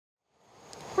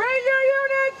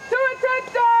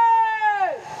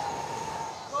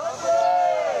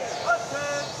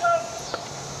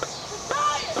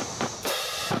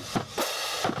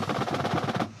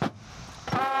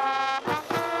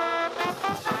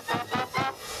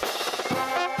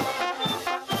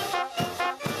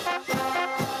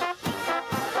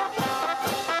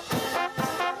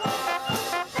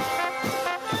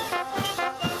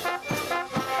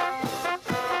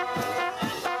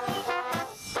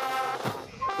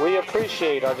We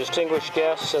appreciate our distinguished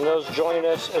guests and those joining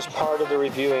us as part of the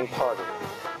reviewing party.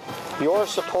 Your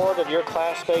support of your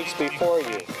classmates before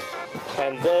you,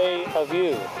 and they of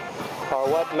you, are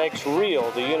what makes real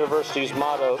the university's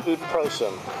motto, Ut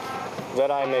Prosim,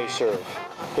 that I may serve.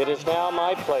 It is now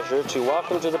my pleasure to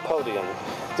welcome to the podium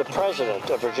the president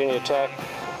of Virginia Tech,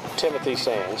 Timothy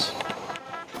Sands.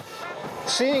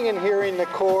 Seeing and hearing the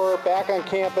Corps back on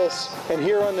campus and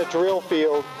here on the drill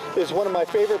field is one of my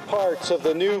favorite parts of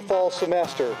the new fall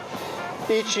semester.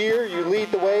 Each year you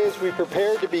lead the way as we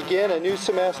prepare to begin a new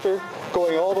semester,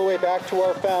 going all the way back to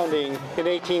our founding in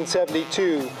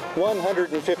 1872,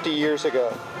 150 years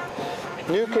ago.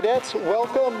 New cadets,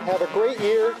 welcome, have a great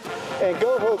year, and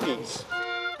go Hokies!